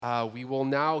We will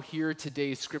now hear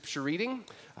today's scripture reading,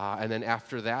 and then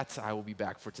after that, I will be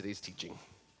back for today's teaching.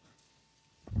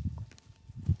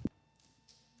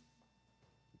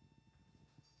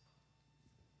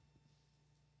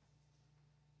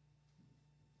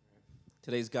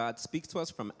 Today's God speaks to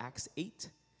us from Acts 8,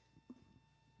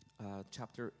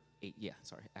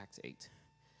 Acts 8.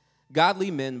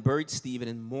 Godly men buried Stephen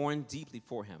and mourned deeply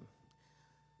for him.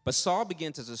 But Saul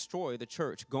began to destroy the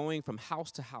church, going from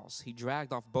house to house. He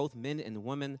dragged off both men and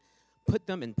women, put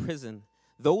them in prison.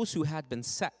 Those who had been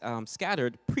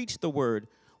scattered preached the word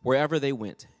wherever they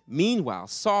went. Meanwhile,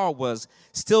 Saul was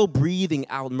still breathing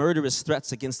out murderous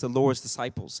threats against the Lord's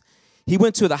disciples. He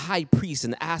went to the high priest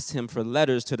and asked him for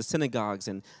letters to the synagogues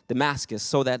in Damascus,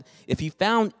 so that if he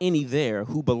found any there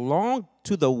who belonged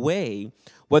to the way,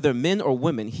 whether men or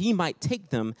women, he might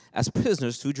take them as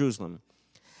prisoners to Jerusalem.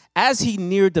 As he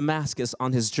neared Damascus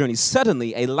on his journey,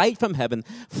 suddenly a light from heaven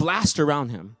flashed around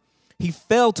him. He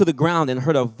fell to the ground and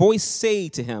heard a voice say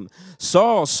to him,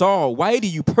 "Saul, Saul, why do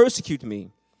you persecute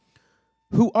me?"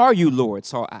 "Who are you, Lord?"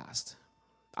 Saul asked.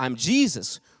 "I'm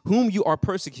Jesus, whom you are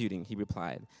persecuting," he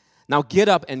replied. "Now get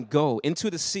up and go into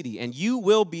the city, and you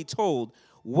will be told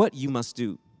what you must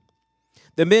do."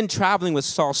 The men traveling with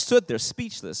Saul stood there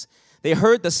speechless. They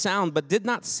heard the sound but did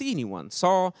not see anyone.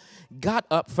 Saul got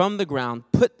up from the ground,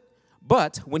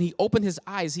 but when he opened his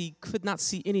eyes, he could not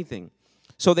see anything.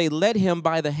 So they led him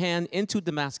by the hand into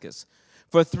Damascus.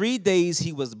 For 3 days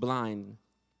he was blind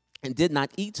and did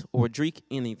not eat or drink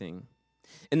anything.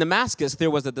 In Damascus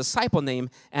there was a disciple named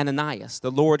Ananias.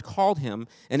 The Lord called him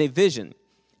in a vision.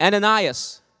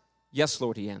 "Ananias." "Yes,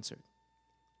 Lord," he answered.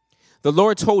 The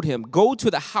Lord told him, "Go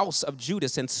to the house of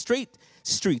Judas and Straight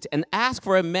Street and ask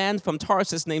for a man from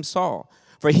Tarsus named Saul,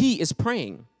 for he is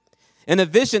praying. In a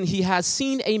vision he has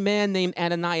seen a man named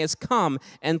Ananias come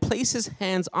and place his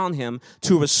hands on him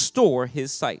to restore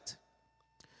his sight."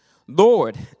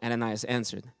 "Lord," Ananias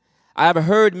answered, "I have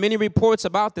heard many reports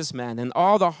about this man and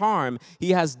all the harm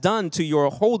he has done to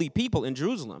your holy people in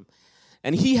Jerusalem.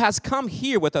 And he has come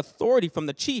here with authority from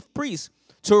the chief priests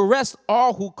to arrest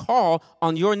all who call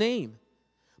on your name."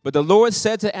 But the Lord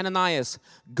said to Ananias,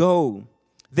 "Go,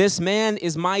 this man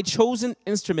is my chosen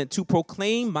instrument to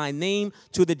proclaim my name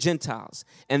to the Gentiles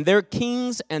and their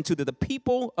kings and to the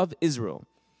people of Israel.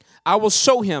 I will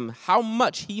show him how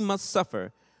much he must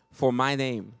suffer for my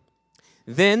name."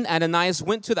 Then Ananias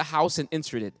went to the house and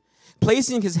entered it.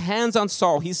 Placing his hands on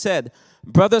Saul, he said,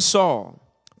 "Brother Saul,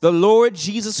 the Lord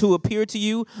Jesus, who appeared to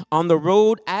you on the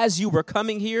road as you were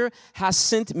coming here, has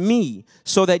sent me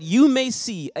so that you may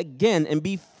see again and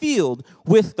be filled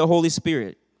with the Holy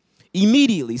Spirit."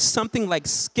 Immediately, something like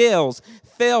scales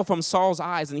fell from Saul's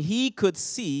eyes, and he could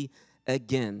see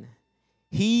again.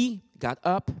 He got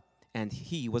up, and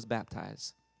he was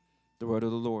baptized. The word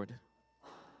of the Lord.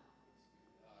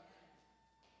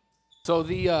 So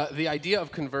the idea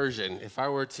of conversion, if I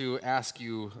were to ask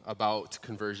you about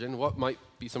conversion, what might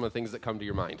be some of the things that come to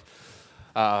your mind?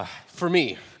 For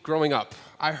me, growing up,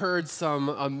 I heard some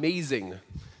amazing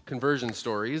conversion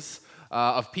stories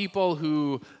of people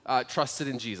who trusted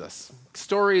in Jesus.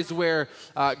 Stories where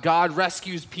God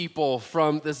rescues people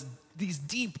from these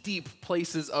deep, deep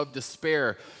places of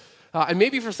despair. And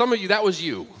maybe for some of you, that was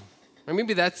you. Or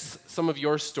maybe that's some of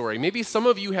your story. Maybe some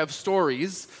of you have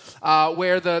stories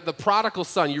where the prodigal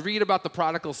son, you read about the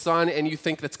prodigal son and you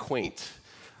think that's quaint,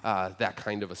 that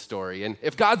kind of a story. And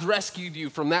if God's rescued you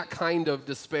from that kind of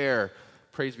despair,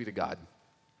 praise be to God.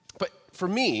 But for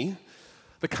me,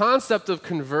 the concept of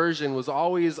conversion was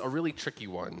always a really tricky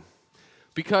one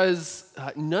because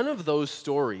none of those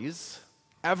stories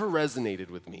ever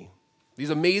resonated with me. These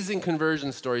amazing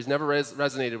conversion stories never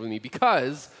resonated with me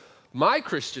because my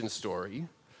Christian story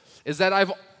is that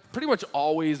I've pretty much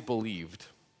always believed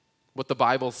what the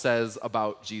Bible says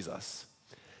about Jesus.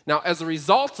 Now, as a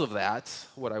result of that,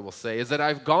 what I will say is that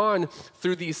I've gone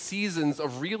through these seasons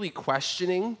of really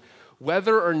questioning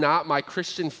whether or not my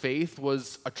Christian faith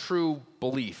was a true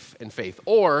belief in faith,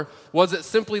 or was it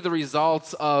simply the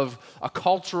result of a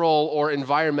cultural or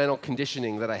environmental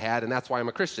conditioning that I had, and that's why I'm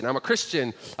a Christian. I'm a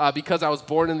Christian because I was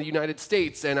born in the United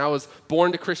States, and I was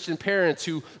born to Christian parents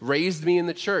who raised me in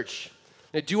the church.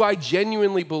 Now, do I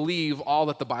genuinely believe all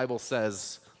that the Bible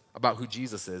says about who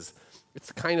Jesus is? It's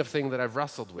the kind of thing that I've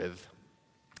wrestled with.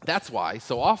 That's why,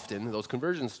 so often, those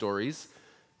conversion stories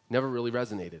never really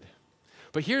resonated.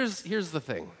 But here's the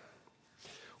thing.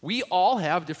 We all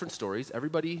have different stories.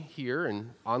 Everybody here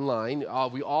and online,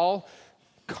 we all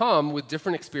come with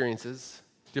different experiences,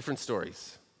 different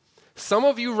stories. Some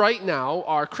of you right now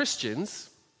are Christians,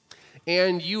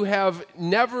 and you have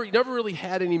never really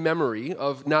had any memory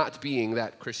of not being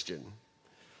that Christian.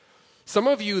 Some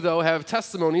of you, though, have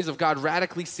testimonies of God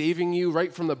radically saving you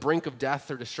right from the brink of death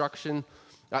or destruction.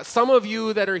 Some of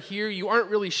you that are here, you aren't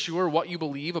really sure what you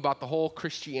believe about the whole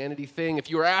Christianity thing. If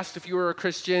you were asked if you were a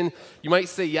Christian, you might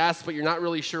say yes, but you're not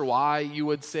really sure why you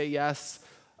would say yes.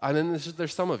 And then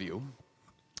there's some of you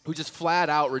who just flat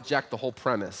out reject the whole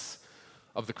premise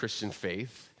of the Christian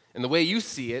faith. And the way you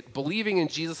see it, believing in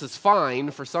Jesus is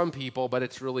fine for some people, but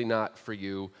it's really not for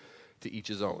you. To each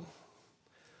his own.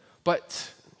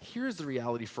 But here's the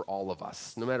reality for all of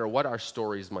us, no matter what our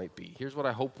stories might be. Here's what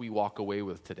I hope we walk away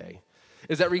with today,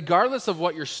 is that regardless of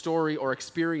what your story or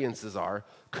experiences are,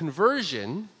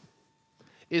 conversion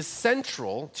is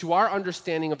central to our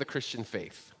understanding of the Christian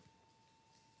faith.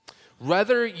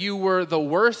 Whether you were the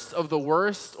worst of the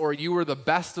worst or you were the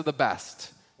best of the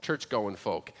best, church-going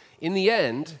folk, in the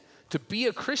end, to be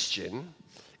a Christian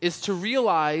is to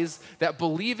realize that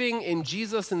believing in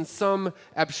Jesus in some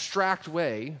abstract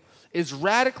way is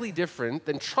radically different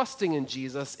than trusting in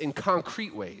Jesus in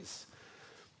concrete ways.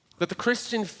 That the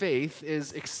Christian faith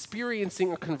is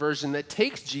experiencing a conversion that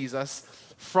takes Jesus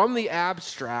from the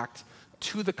abstract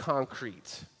to the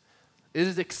concrete. It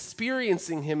is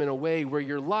experiencing him in a way where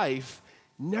your life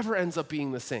never ends up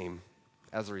being the same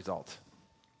as a result.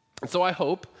 And so I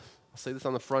hope, I'll say this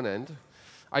on the front end,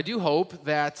 I do hope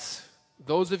that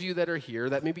those of you that are here,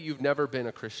 that maybe you've never been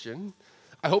a Christian,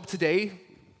 I hope today,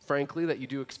 frankly, that you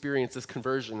do experience this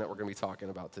conversion that we're going to be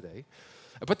talking about today.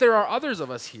 But there are others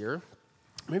of us here,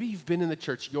 maybe you've been in the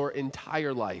church your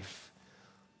entire life,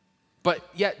 but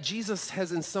yet Jesus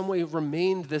has in some way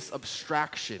remained this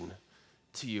abstraction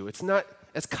to you. It's not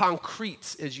as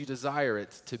concrete as you desire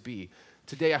it to be.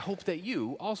 Today, I hope that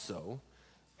you also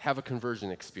have a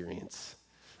conversion experience.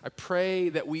 I pray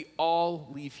that we all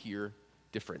leave here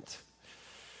different.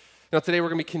 Now, today we're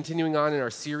going to be continuing on in our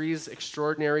series,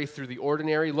 Extraordinary Through the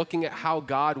Ordinary, looking at how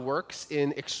God works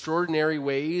in extraordinary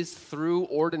ways through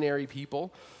ordinary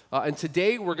people. And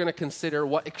today we're going to consider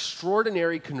what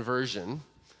extraordinary conversion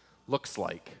looks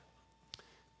like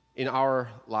in our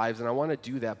lives. And I want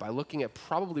to do that by looking at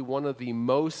probably one of the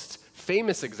most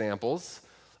famous examples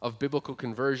of biblical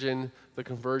conversion, the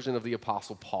conversion of the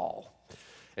Apostle Paul.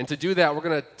 And to do that, we're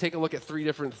going to take a look at three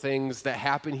different things that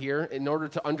happen here in order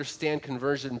to understand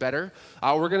conversion better.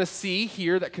 We're going to see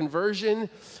here that conversion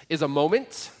is a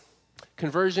moment,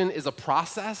 conversion is a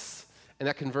process, and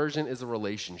that conversion is a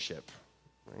relationship.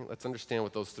 Right? Let's understand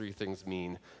what those three things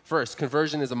mean. First,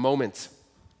 conversion is a moment.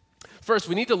 First,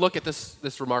 we need to look at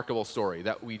this remarkable story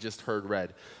that we just heard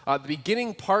read. The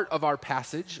beginning part of our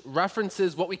passage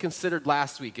references what we considered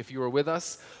last week. If you were with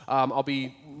us, I'll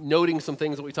be noting some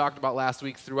things that we talked about last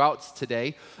week throughout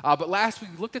today. But last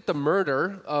week, we looked at the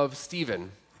murder of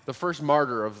Stephen, the first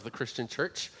martyr of the Christian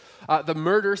church. The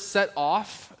murder set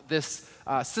off this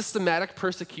systematic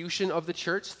persecution of the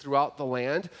church throughout the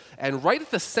land. And right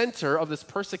at the center of this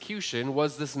persecution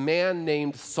was this man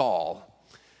named Saul.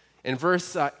 And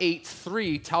verse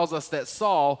 8:3 tells us that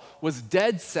Saul was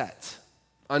dead set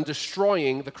on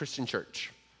destroying the Christian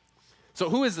church.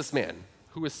 So who is this man?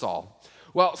 Who is Saul?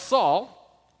 Well,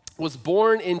 Saul was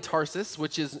born in Tarsus,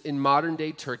 which is in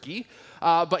modern-day Turkey,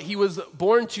 but he was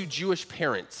born to Jewish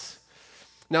parents.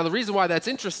 Now, the reason why that's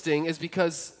interesting is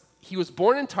because he was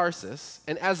born in Tarsus,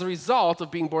 and as a result of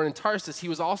being born in Tarsus, he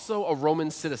was also a Roman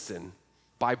citizen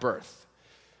by birth.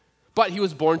 But he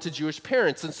was born to Jewish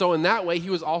parents, and so in that way, he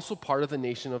was also part of the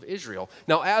nation of Israel.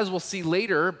 Now, as we'll see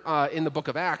later in the book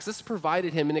of Acts, this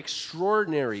provided him an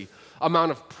extraordinary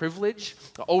amount of privilege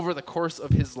over the course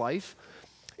of his life.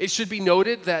 It should be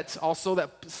noted that also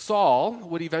that Saul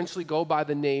would eventually go by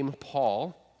the name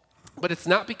Paul, but it's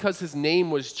not because his name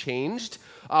was changed,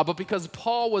 but because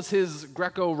Paul was his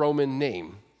Greco-Roman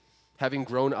name. Having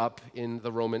grown up in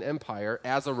the Roman Empire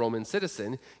as a Roman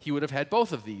citizen, he would have had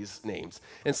both of these names.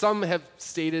 And some have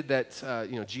stated that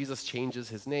Jesus changes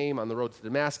his name on the road to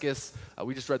Damascus.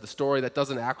 We just read the story. That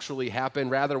doesn't actually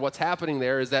happen. Rather, what's happening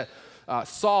there is that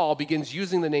Saul begins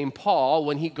using the name Paul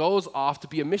when he goes off to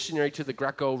be a missionary to the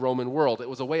Greco-Roman world. It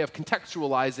was a way of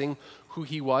contextualizing who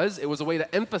he was. It was a way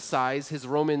to emphasize his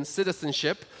Roman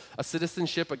citizenship, a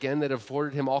citizenship, again, that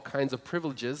afforded him all kinds of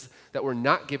privileges that were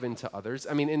not given to others.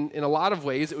 I mean, in a lot of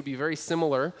ways, it would be very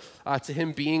similar to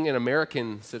him being an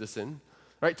American citizen.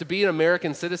 Right? To be an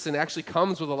American citizen actually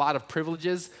comes with a lot of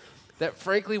privileges that,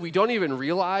 frankly, we don't even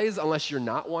realize unless you're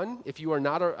not one. If you are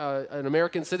not an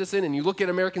American citizen and you look at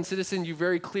American citizen, you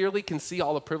very clearly can see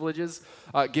all the privileges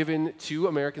given to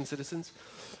American citizens.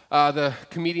 The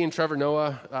comedian Trevor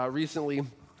Noah recently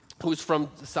who's from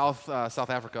South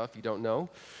Africa, if you don't know.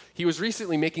 He was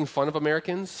recently making fun of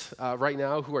Americans right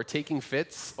now who are taking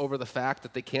fits over the fact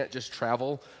that they can't just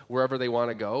travel wherever they want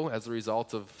to go as a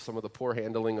result of some of the poor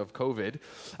handling of COVID.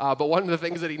 But one of the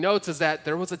things that he notes is that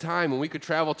there was a time when we could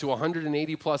travel to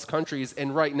 180 plus countries,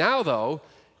 and right now, though,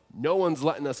 no one's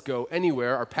letting us go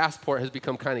anywhere. Our passport has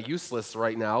become kind of useless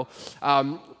right now.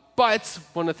 But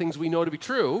one of the things we know to be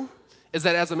true is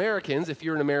that as Americans, if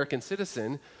you're an American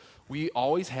citizen, we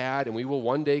always had and we will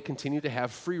one day continue to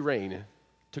have free reign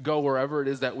to go wherever it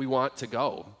is that we want to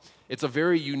go. It's a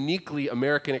very uniquely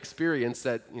American experience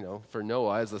that, for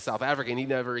Noah as a South African, he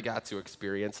never got to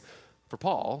experience. For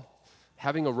Paul,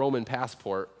 having a Roman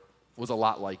passport was a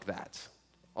lot like that.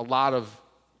 A lot of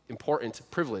important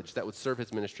privilege that would serve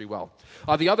his ministry well.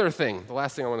 The last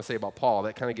thing I want to say about Paul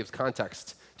that kind of gives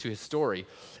context to his story,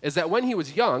 is that when he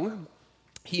was young,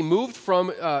 he moved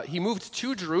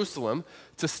to Jerusalem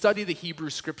to study the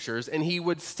Hebrew Scriptures, and he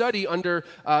would study under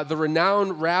the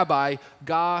renowned rabbi,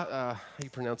 how do you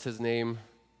pronounce his name?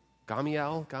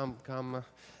 Gamaliel?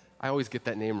 I always get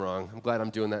that name wrong. I'm glad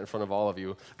I'm doing that in front of all of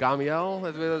you. Gamaliel?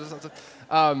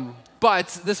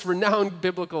 But this renowned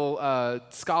biblical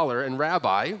scholar and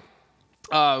rabbi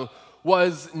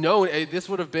was known, this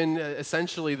would have been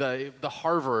essentially the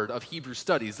Harvard of Hebrew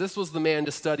studies. This was the man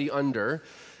to study under.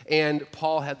 And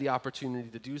Paul had the opportunity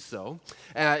to do so.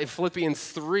 In Philippians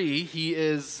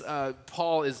 3,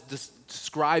 Paul is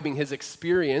describing his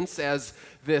experience as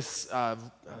this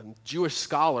Jewish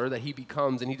scholar that he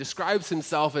becomes, and he describes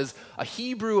himself as a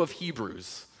Hebrew of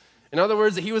Hebrews. In other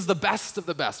words, he was the best of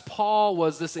the best. Paul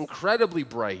was this incredibly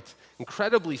bright,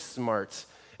 incredibly smart,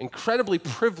 incredibly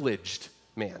privileged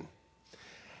man.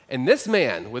 And this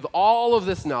man, with all of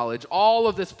this knowledge, all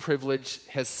of this privilege,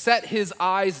 has set his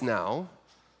eyes now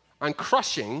on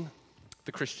crushing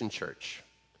the Christian church.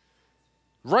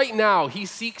 Right now, he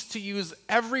seeks to use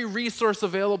every resource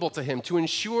available to him to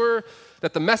ensure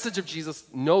that the message of Jesus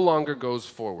no longer goes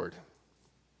forward.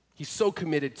 He's so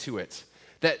committed to it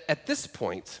that at this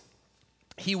point,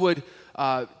 he would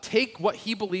take what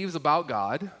he believes about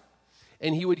God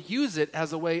and he would use it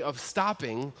as a way of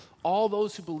stopping all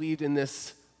those who believed in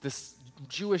this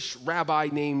Jewish rabbi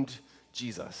named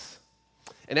Jesus.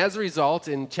 And as a result,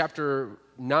 in chapter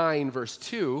 9, verse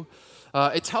 2,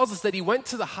 it tells us that he went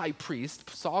to the high priest.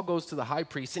 Saul goes to the high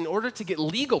priest in order to get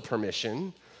legal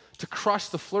permission to crush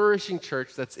the flourishing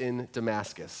church that's in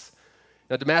Damascus.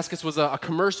 Now, Damascus was a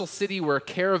commercial city where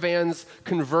caravans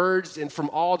converged from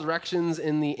all directions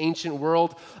in the ancient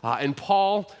world. And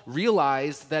Paul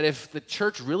realized that if the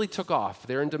church really took off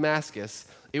there in Damascus,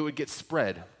 it would get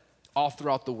spread all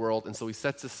throughout the world. And so he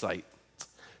sets his sight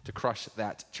to crush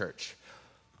that church.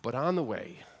 But on the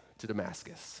way to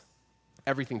Damascus,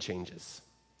 everything changes.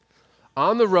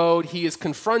 On the road, he is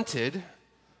confronted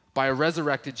by a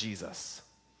resurrected Jesus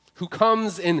who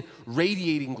comes in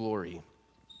radiating glory.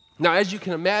 Now, as you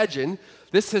can imagine,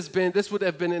 this would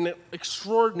have been an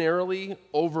extraordinarily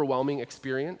overwhelming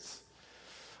experience.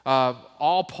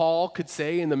 All Paul could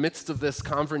say in the midst of this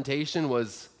confrontation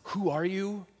was, "Who are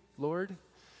you, Lord?"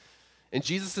 And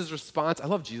Jesus' response, I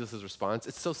love Jesus' response.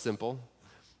 It's so simple.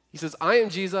 He says, "I am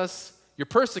Jesus. You're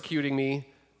persecuting me.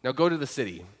 Now go to the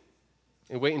city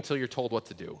and wait until you're told what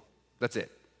to do." That's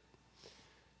it.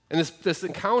 And this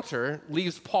encounter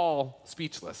leaves Paul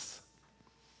speechless.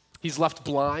 He's left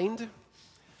blind,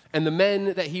 and the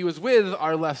men that he was with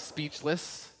are left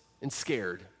speechless and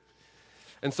scared.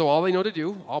 And so all they know to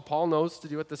do, all Paul knows to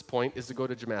do at this point, is to go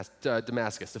to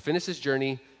Damascus, to finish his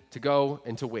journey, to go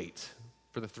and to wait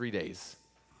for the 3 days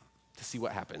to see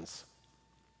what happens.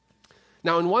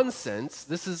 Now, in one sense,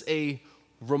 this is a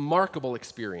remarkable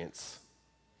experience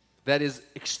that is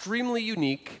extremely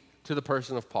unique to the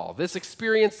person of Paul. This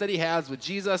experience that he has with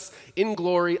Jesus in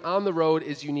glory on the road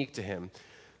is unique to him.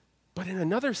 But in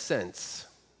another sense,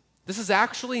 this is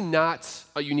actually not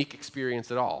a unique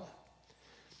experience at all.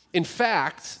 In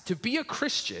fact, to be a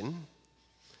Christian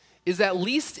is at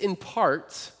least in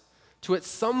part to at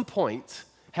some point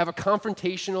have a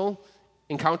confrontational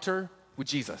encounter with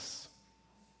Jesus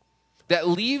that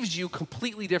leaves you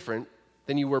completely different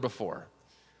than you were before.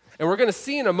 And we're going to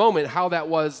see in a moment how that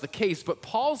was the case, but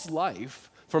Paul's life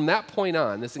from that point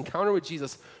on, this encounter with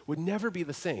Jesus, would never be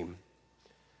the same.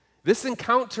 This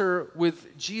encounter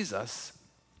with Jesus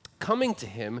coming to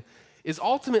him is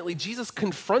ultimately Jesus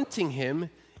confronting him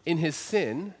in his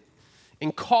sin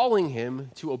and calling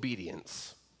him to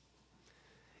obedience.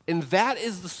 And that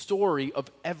is the story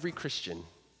of every Christian.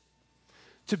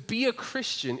 To be a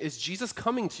Christian is Jesus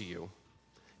coming to you,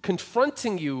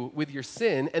 confronting you with your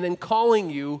sin, and then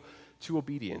calling you to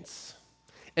obedience.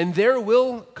 And there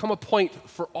will come a point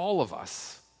for all of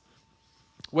us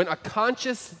when a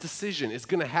conscious decision is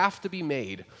going to have to be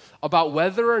made about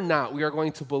whether or not we are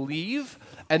going to believe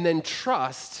and then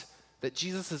trust that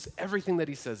Jesus is everything that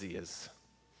he says he is.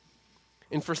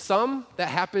 And for some, that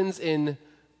happens in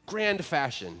grand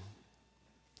fashion,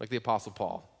 like the Apostle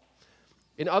Paul.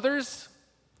 In others,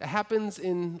 it happens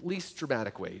in least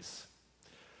dramatic ways.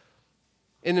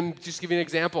 And just give you an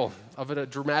example of a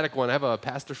dramatic one. I have a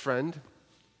pastor friend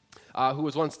who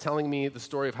was once telling me the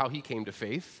story of how he came to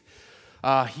faith.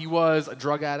 He was a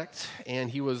drug addict, and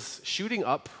he was shooting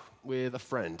up with a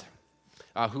friend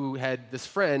this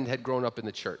friend had grown up in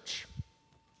the church.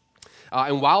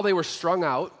 And while they were strung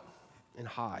out and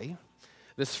high,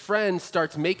 this friend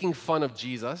starts making fun of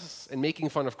Jesus and making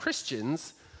fun of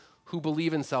Christians who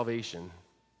believe in salvation.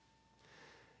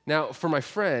 Now, for my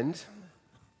friend,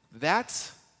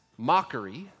 that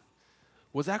mockery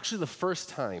was actually the first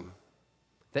time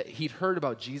that he'd heard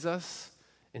about Jesus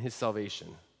and his salvation.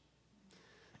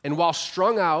 And while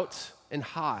strung out and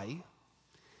high,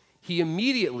 he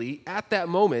immediately, at that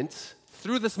moment,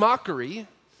 through this mockery,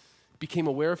 became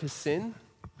aware of his sin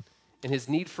and his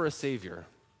need for a Savior.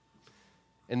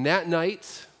 And that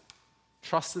night,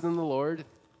 trusted in the Lord,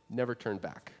 never turned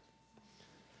back.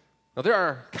 Now, there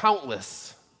are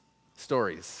countless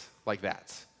stories like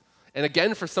that. And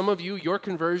again, for some of you, your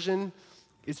conversion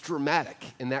is dramatic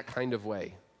in that kind of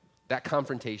way, that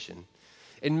confrontation.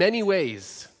 In many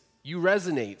ways, you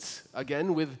resonate,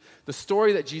 again, with the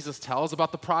story that Jesus tells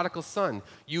about the prodigal son.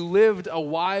 You lived a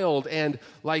wild and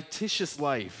licentious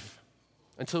life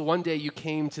until one day you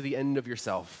came to the end of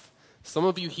yourself. Some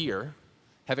of you here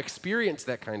have experienced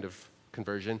that kind of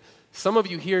conversion. Some of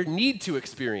you here need to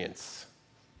experience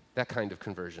that kind of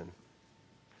conversion.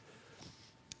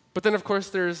 But then, of course,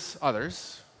 there's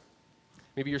others.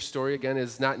 Maybe your story, again,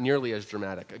 is not nearly as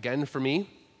dramatic. Again, for me,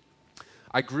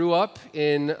 I grew up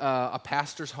in a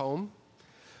pastor's home.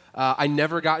 I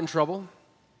never got in trouble,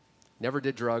 never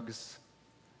did drugs,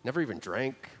 never even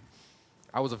drank.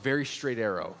 I was a very straight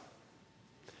arrow.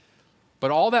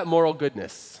 But all that moral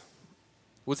goodness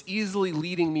was easily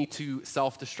leading me to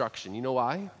self-destruction. You know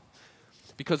why?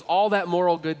 Because all that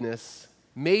moral goodness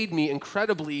made me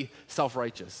incredibly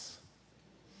self-righteous,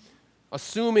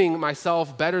 assuming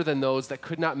myself better than those that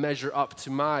could not measure up to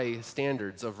my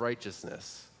standards of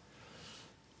righteousness.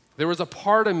 There was a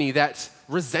part of me that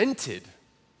resented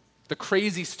the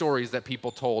crazy stories that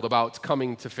people told about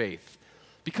coming to faith.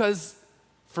 Because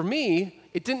for me,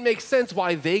 it didn't make sense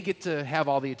why they get to have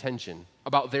all the attention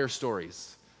about their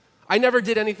stories. I never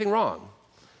did anything wrong.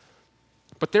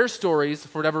 But their stories,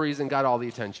 for whatever reason, got all the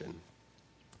attention.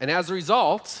 And as a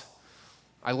result,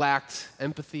 I lacked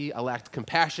empathy, I lacked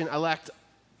compassion, I lacked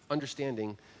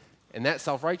understanding, and that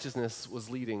self-righteousness was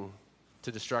leading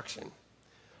to destruction.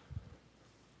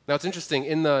 Now, it's interesting,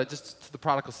 just the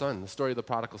prodigal son, the story of the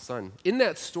prodigal son. In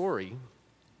that story,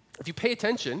 if you pay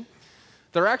attention,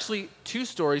 there are actually two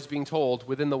stories being told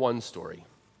within the one story.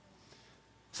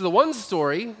 So the one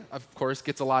story, of course,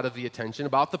 gets a lot of the attention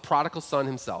about the prodigal son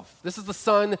himself. This is the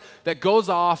son that goes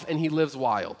off and he lives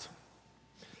wild.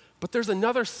 But there's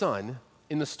another son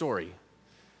in the story.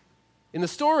 In the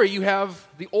story, you have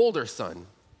the older son.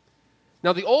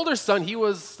 Now, the older son, he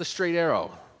was the straight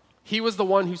arrow. He was the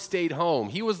one who stayed home.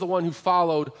 He was the one who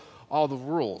followed all the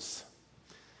rules.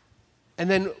 And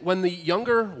then when the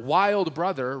younger, wild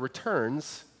brother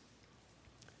returns,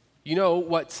 you know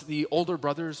what the older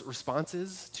brother's response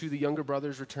is to the younger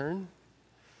brother's return?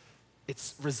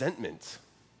 It's resentment.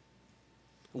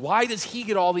 Why does he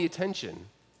get all the attention?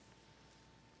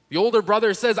 The older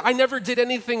brother says, I never did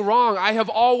anything wrong. I have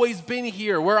always been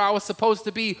here where I was supposed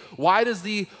to be. Why does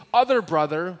the other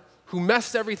brother who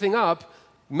messed everything up,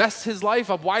 messed his life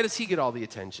up, why does he get all the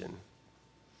attention?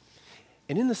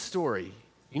 And in the story,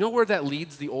 you know where that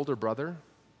leads the older brother?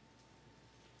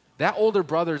 That older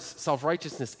brother's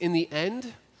self-righteousness, in the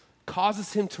end,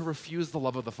 causes him to refuse the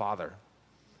love of the Father.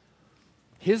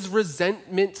 His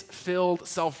resentment-filled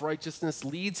self-righteousness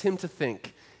leads him to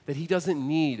think that he doesn't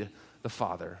need the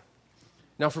Father.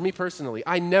 Now, for me personally,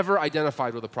 I never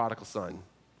identified with a prodigal son.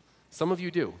 Some of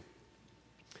you do.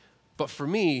 But for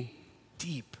me,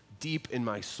 deep, deep in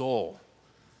my soul,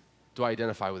 do I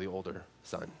identify with the older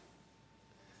son.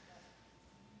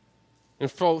 And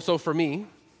so for me,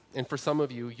 and for some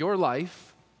of you, your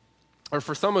life, or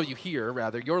for some of you here,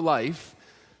 rather, your life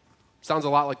sounds a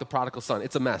lot like the prodigal son.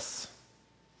 It's a mess.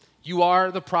 You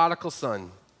are the prodigal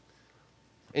son.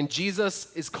 And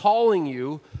Jesus is calling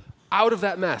you out of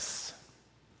that mess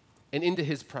and into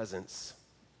his presence.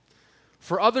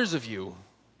 For others of you,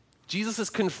 Jesus is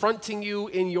confronting you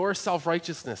in your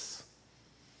self-righteousness,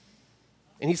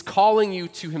 and he's calling you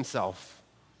to himself.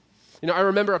 I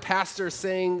remember a pastor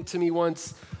saying to me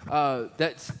once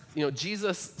that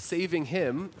Jesus saving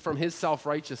him from his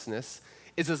self-righteousness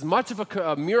is as much of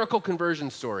a miracle conversion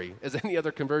story as any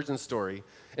other conversion story.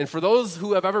 And for those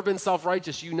who have ever been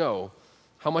self-righteous, you know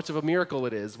how much of a miracle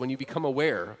it is when you become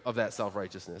aware of that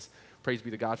self-righteousness. Praise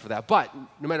be to God for that. But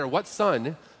no matter what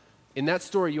son in that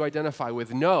story you identify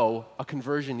with, know a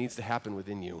conversion needs to happen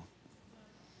within you.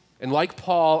 And like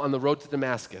Paul on the road to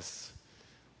Damascus,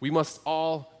 we must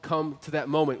all come to that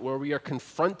moment where we are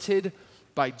confronted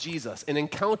by Jesus, an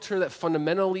encounter that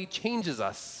fundamentally changes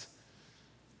us,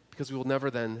 because we will never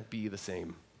then be the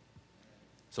same.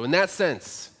 So in that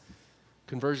sense,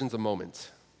 conversion's a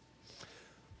moment.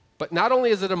 But not only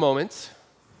is it a moment,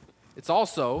 it's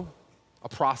also a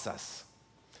process.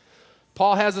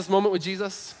 Paul has this moment with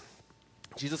Jesus.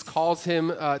 Jesus calls him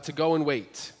to go and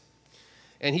wait.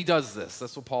 And he does this.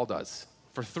 That's what Paul does.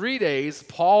 For 3 days,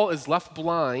 Paul is left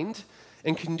blind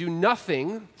and can do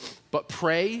nothing but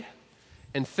pray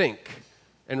and think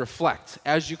and reflect.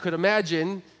 As you could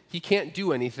imagine, he can't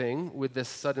do anything with this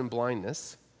sudden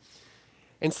blindness.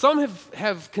 And some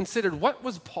have considered, what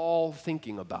was Paul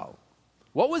thinking about?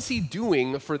 What was he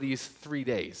doing for these 3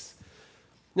 days?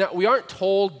 Now, we aren't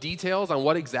told details on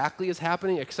what exactly is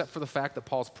happening, except for the fact that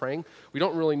Paul's praying. We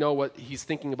don't really know what he's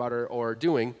thinking about or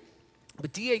doing.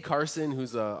 But D.A. Carson,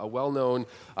 who's a well-known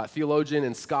theologian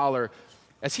and scholar,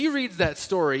 as he reads that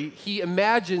story, he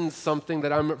imagines something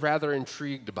that I'm rather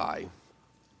intrigued by.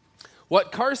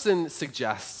 What Carson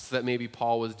suggests that maybe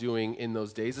Paul was doing in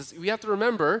those days is we have to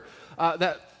remember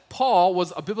that Paul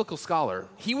was a biblical scholar.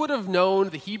 He would have known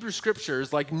the Hebrew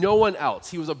Scriptures like no one else.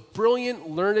 He was a brilliant,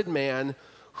 learned man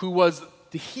who was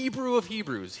the Hebrew of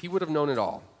Hebrews. He would have known it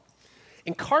all.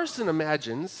 And Carson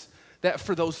imagines that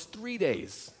for those 3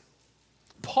 days,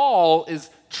 Paul is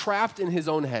trapped in his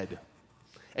own head,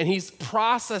 and he's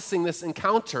processing this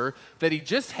encounter that he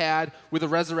just had with a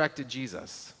resurrected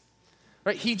Jesus.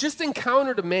 Right? He just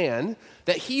encountered a man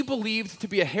that he believed to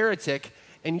be a heretic,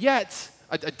 and yet,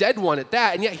 a dead one at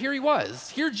that, and yet here he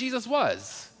was. Here Jesus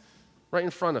was, right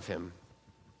in front of him.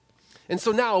 And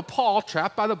so now Paul,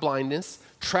 trapped by the blindness,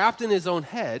 trapped in his own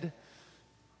head,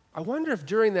 I wonder if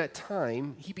during that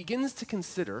time he begins to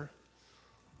consider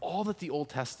all that the Old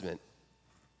Testament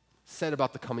said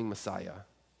about the coming Messiah.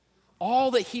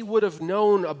 All that he would have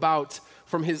known about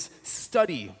from his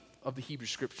study of the Hebrew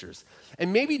Scriptures.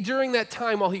 And maybe during that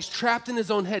time, while he's trapped in his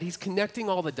own head, he's connecting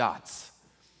all the dots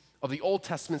of the Old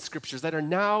Testament Scriptures that are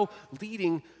now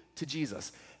leading to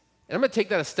Jesus. And I'm going to take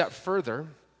that a step further,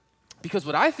 because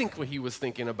what I think what he was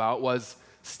thinking about was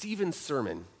Stephen's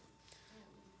sermon.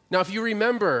 Now, if you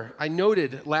remember, I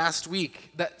noted last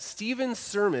week that Stephen's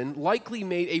sermon likely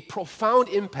made a profound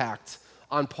impact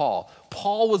on Paul.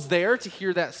 Paul was there to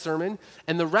hear that sermon,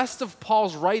 and the rest of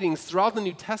Paul's writings throughout the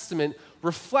New Testament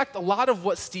reflect a lot of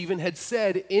what Stephen had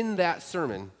said in that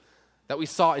sermon that we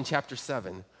saw in chapter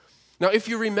 7. Now, if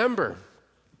you remember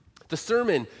the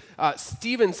sermon,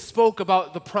 Stephen spoke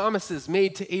about the promises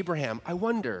made to Abraham. I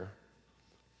wonder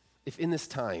if in this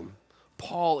time,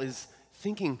 Paul is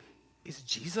thinking, is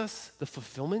Jesus the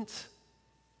fulfillment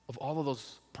of all of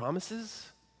those promises?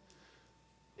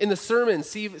 In the sermon,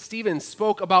 Stephen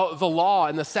spoke about the law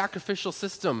and the sacrificial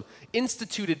system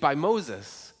instituted by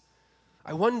Moses.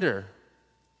 I wonder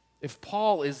if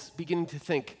Paul is beginning to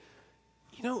think,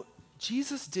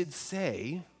 Jesus did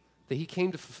say that he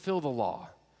came to fulfill the law.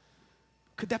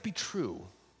 Could that be true?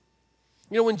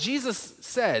 When Jesus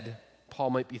said, Paul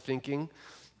might be thinking,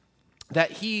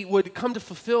 that he would come to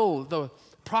fulfill the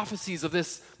prophecies of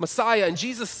this Messiah, and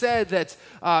Jesus said that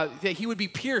he would be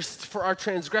pierced for our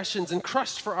transgressions and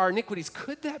crushed for our iniquities.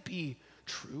 Could that be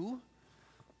true?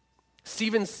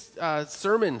 Stephen's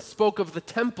sermon spoke of the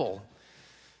temple.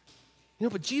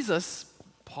 But Jesus,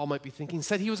 Paul might be thinking,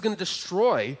 said he was going to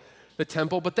destroy the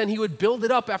temple, but then he would build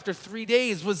it up after 3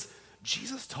 days. Was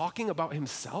Jesus talking about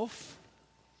himself?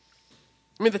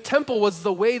 The temple was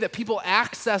the way that people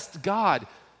accessed God.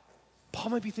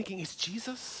 Paul might be thinking, is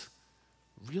Jesus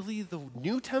really the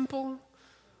new temple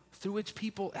through which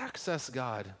people access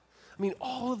God?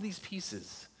 All of these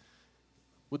pieces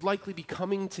would likely be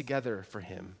coming together for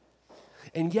him.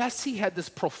 And yes, he had this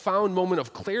profound moment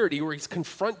of clarity where he's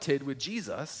confronted with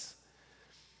Jesus,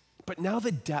 but now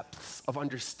the depths of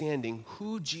understanding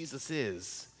who Jesus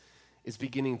is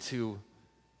beginning to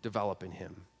develop in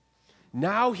him.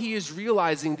 Now he is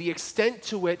realizing the extent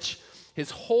to which his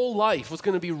whole life was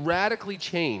going to be radically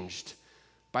changed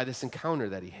by this encounter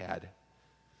that he had.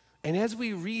 And as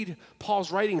we read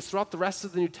Paul's writings throughout the rest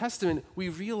of the New Testament, we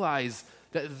realize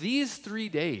that these 3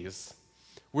 days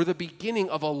were the beginning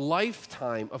of a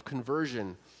lifetime of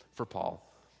conversion for Paul.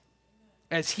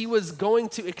 as he was going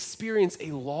to experience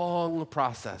a long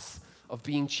process of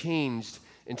being changed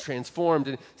and transformed.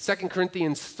 In 2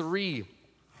 Corinthians 3,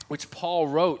 which Paul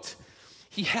wrote,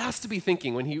 he has to be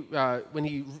thinking when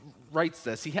he writes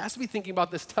this, he has to be thinking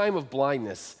about this time of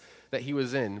blindness that he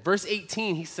was in. Verse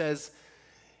 18, he says,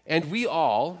 "And we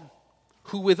all,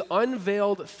 who with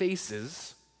unveiled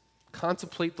faces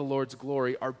contemplate the Lord's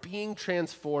glory, are being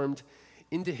transformed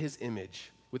into his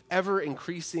image with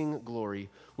ever-increasing glory,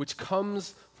 which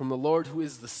comes from the Lord who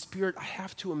is the Spirit." I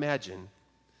have to imagine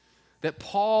that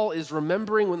Paul is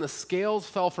remembering when the scales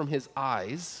fell from his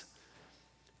eyes,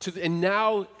 and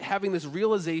now having this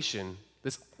realization,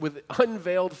 this with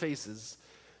unveiled faces,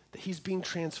 that he's being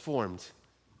transformed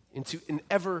into an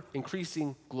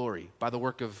ever-increasing glory by the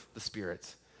work of the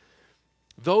Spirit.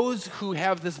 Those who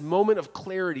have this moment of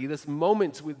clarity, this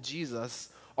moment with Jesus,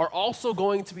 are also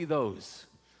going to be those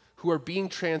who are being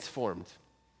transformed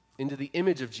into the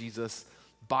image of Jesus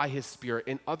by his Spirit.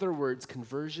 In other words,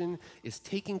 conversion is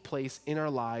taking place in our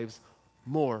lives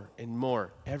more and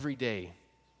more every day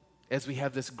as we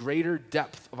have this greater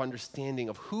depth of understanding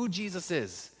of who Jesus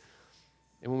is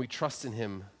and when we trust in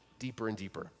him deeper and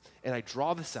deeper. And I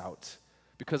draw this out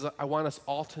because I want us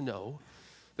all to know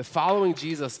that following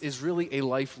Jesus is really a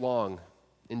lifelong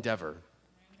endeavor.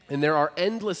 And there are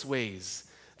endless ways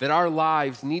that our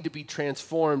lives need to be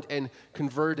transformed and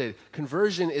converted.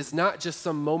 Conversion is not just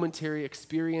some momentary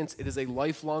experience, it is a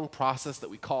lifelong process that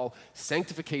we call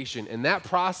sanctification. And that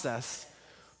process,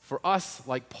 for us,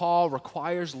 like Paul,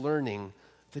 requires learning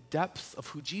the depths of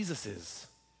who Jesus is.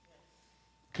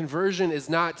 Conversion is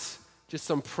not just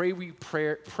some prayer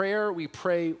we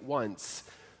pray once,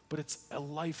 but it's a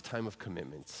lifetime of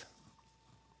commitment.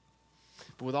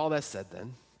 But with all that said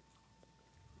then,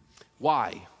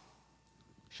 why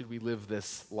should we live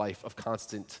this life of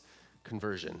constant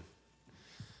conversion?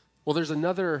 Well,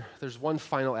 there's one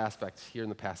final aspect here in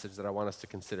the passage that I want us to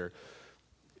consider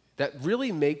that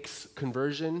really makes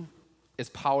conversion as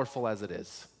powerful as it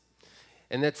is.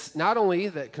 And that's not only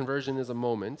that conversion is a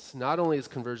moment, not only is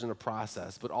conversion a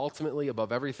process, but ultimately,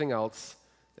 above everything else,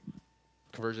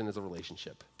 conversion is a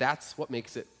relationship. That's what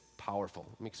makes it powerful.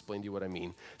 Let me explain to you what I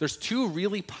mean. There's two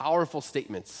really powerful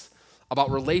statements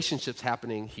about relationships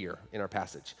happening here in our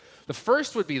passage. The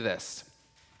first would be this.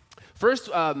 First,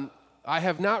 I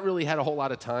have not really had a whole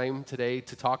lot of time today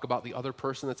to talk about the other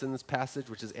person that's in this passage,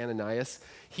 which is Ananias.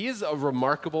 He is a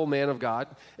remarkable man of God.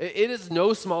 It is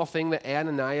no small thing that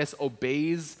Ananias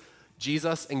obeys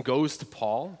Jesus and goes to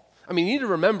Paul. I mean, you need to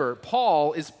remember,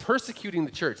 Paul is persecuting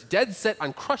the church, dead set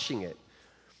on crushing it.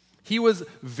 He was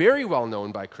very well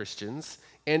known by Christians,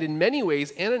 and in many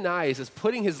ways, Ananias is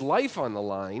putting his life on the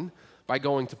line by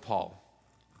going to Paul.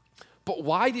 But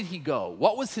why did he go?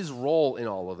 What was his role in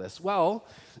all of this? Well,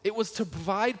 it was to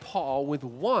provide Paul with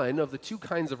one of the two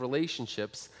kinds of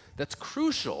relationships that's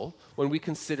crucial when we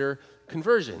consider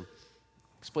conversion.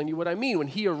 Explain to you what I mean. When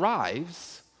he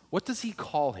arrives, what does he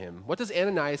call him? What does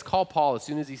Ananias call Paul as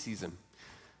soon as he sees him?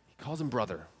 He calls him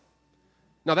brother.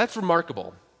 Now that's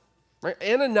remarkable, right?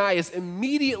 Ananias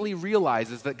immediately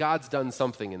realizes that God's done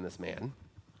something in this man.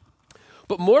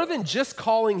 But more than just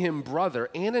calling him brother,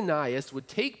 Ananias would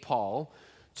take Paul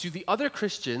to the other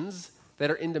Christians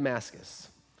that are in Damascus.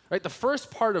 Right? The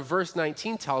first part of verse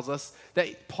 19 tells us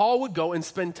that Paul would go and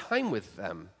spend time with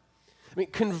them. I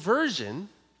mean, conversion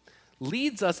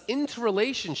leads us into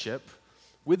relationship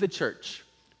with the church,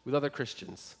 with other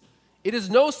Christians. It is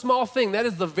no small thing. That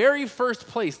is the very first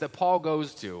place that Paul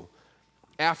goes to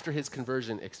after his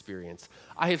conversion experience.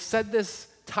 I have said this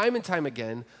time and time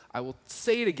again. I will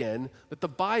say it again, that the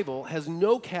Bible has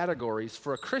no categories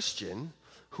for a Christian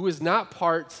who is not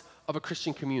part of a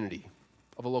Christian community,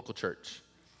 of a local church.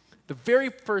 The very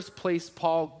first place that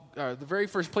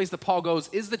Paul goes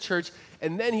is the church,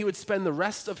 and then he would spend the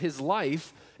rest of his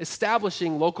life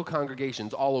establishing local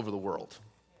congregations all over the world.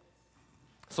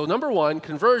 So number one,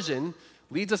 conversion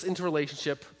leads us into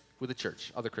relationship with the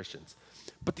church, other Christians.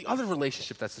 But the other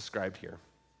relationship that's described here,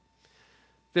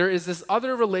 there is this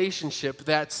other relationship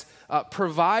that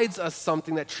provides us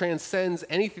something that transcends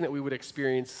anything that we would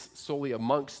experience solely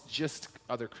amongst just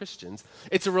other Christians.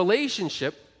 It's a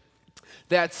relationship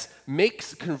that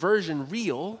makes conversion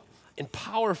real and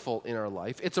powerful in our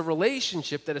life. It's a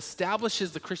relationship that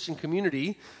establishes the Christian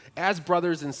community as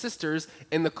brothers and sisters,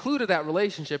 and the clue to that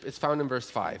relationship is found in verse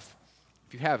 5.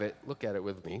 If you have it, look at it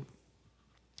with me.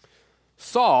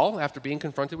 Saul, after being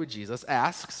confronted with Jesus,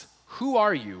 asks, "Who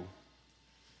are you?"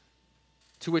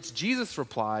 To which Jesus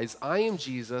replies, "I am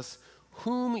Jesus,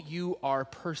 whom you are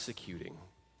persecuting."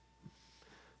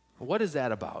 What is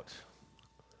that about?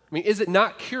 I mean, is it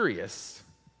not curious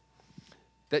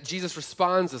that Jesus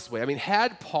responds this way. I mean,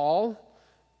 had Paul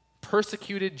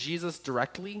persecuted Jesus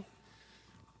directly?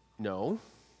 No.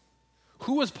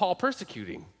 Who was Paul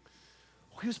persecuting?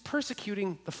 He was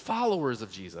persecuting the followers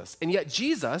of Jesus. And yet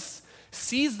Jesus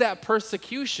sees that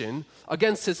persecution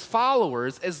against his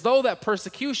followers as though that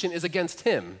persecution is against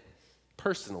him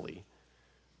personally.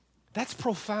 That's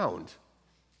profound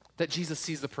that Jesus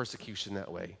sees the persecution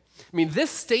that way. I mean, this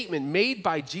statement made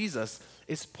by Jesus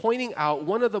is pointing out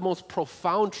one of the most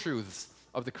profound truths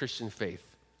of the Christian faith.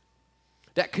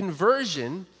 That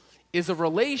conversion is a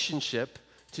relationship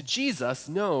to Jesus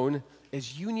known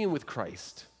as union with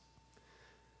Christ.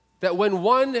 That when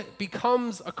one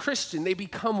becomes a Christian, they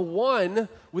become one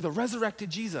with a resurrected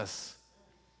Jesus.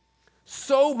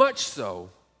 So much so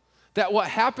that what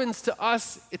happens to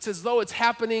us, it's as though it's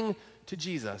happening to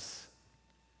Jesus.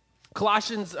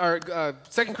 Colossians, or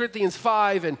 2 Corinthians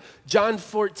 5 and John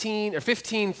 14 or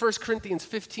 15, 1 Corinthians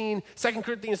 15, 2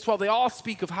 Corinthians 12, they all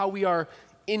speak of how we are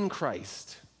in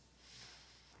Christ.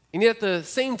 And yet at the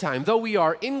same time, though we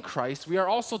are in Christ, we are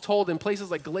also told in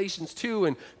places like Galatians 2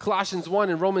 and Colossians 1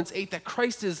 and Romans 8 that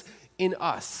Christ is in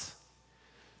us.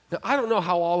 Now, I don't know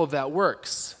how all of that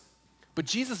works, but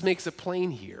Jesus makes it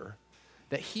plain here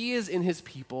that he is in his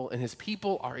people and his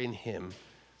people are in him.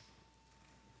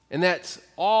 And that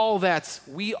all that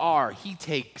we are, he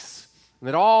takes. And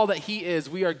that all that he is,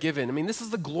 we are given. I mean, this is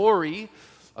the glory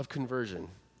of conversion.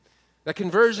 That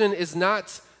conversion is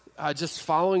not just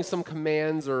following some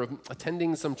commands or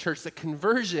attending some church. That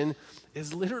conversion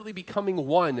is literally becoming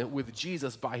one with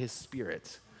Jesus by his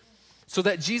Spirit. So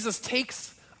that Jesus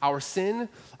takes our sin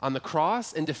on the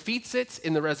cross and defeats it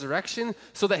in the resurrection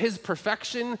so that his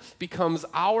perfection becomes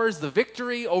ours. The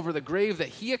victory over the grave that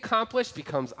he accomplished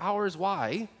becomes ours.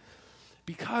 Why?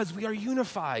 Because we are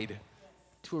unified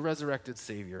to a resurrected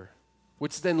Savior,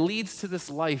 which then leads to this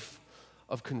life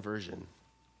of conversion.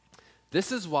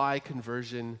 This is why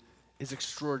conversion is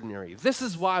extraordinary. This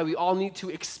is why we all need to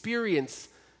experience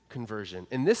conversion.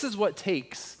 And this is what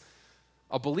takes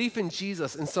a belief in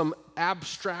Jesus and some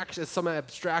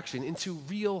abstraction into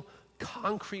real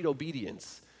concrete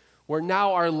obedience, where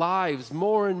now our lives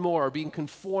more and more are being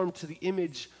conformed to the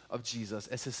image of Jesus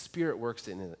as his Spirit works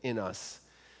in us.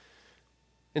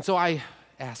 And so I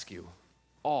ask you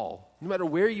all, no matter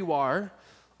where you are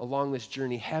along this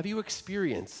journey, have you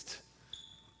experienced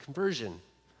conversion?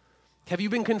 Have you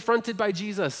been confronted by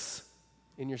Jesus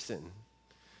in your sin?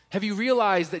 Have you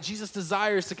realized that Jesus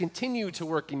desires to continue to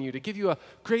work in you, to give you a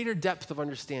greater depth of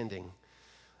understanding?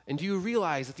 And do you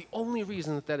realize that the only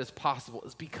reason that that is possible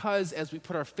is because as we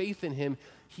put our faith in him,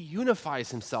 he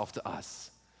unifies himself to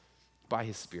us by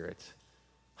his Spirit?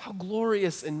 How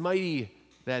glorious and mighty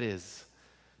that is.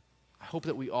 I hope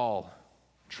that we all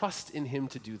trust in him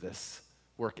to do this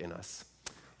work in us.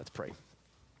 Let's pray.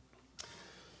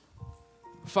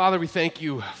 Father, we thank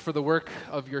you for the work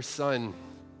of your Son.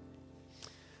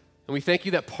 And we thank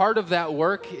you that part of that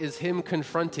work is him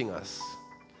confronting us.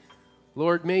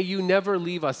 Lord, may you never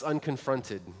leave us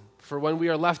unconfronted. For when we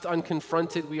are left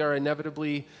unconfronted, we are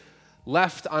inevitably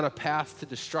left on a path to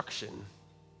destruction.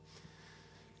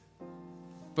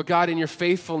 But God, in your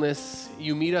faithfulness,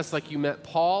 you meet us like you met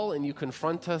Paul, and you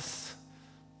confront us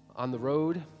on the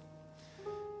road.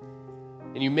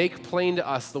 And you make plain to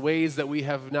us the ways that we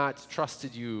have not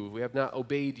trusted you, we have not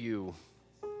obeyed you.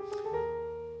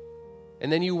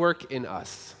 And then you work in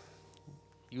us.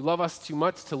 You love us too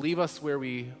much to leave us where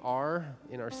we are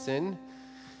in our sin.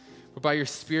 But by your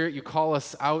Spirit, you call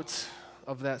us out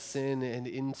of that sin and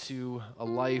into a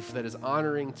life that is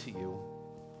honoring to you.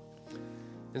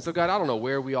 And so, God, I don't know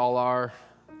where we all are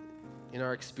in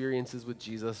our experiences with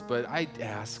Jesus, but I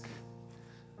ask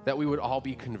that we would all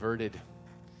be converted.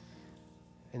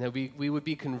 And that we would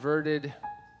be converted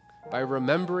by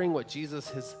remembering what Jesus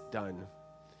has done.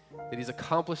 That he's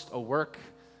accomplished a work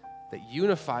that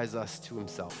unifies us to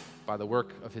himself by the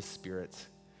work of his Spirit.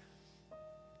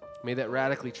 May that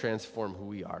radically transform who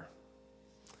we are.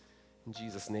 In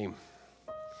Jesus' name,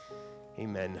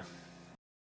 amen.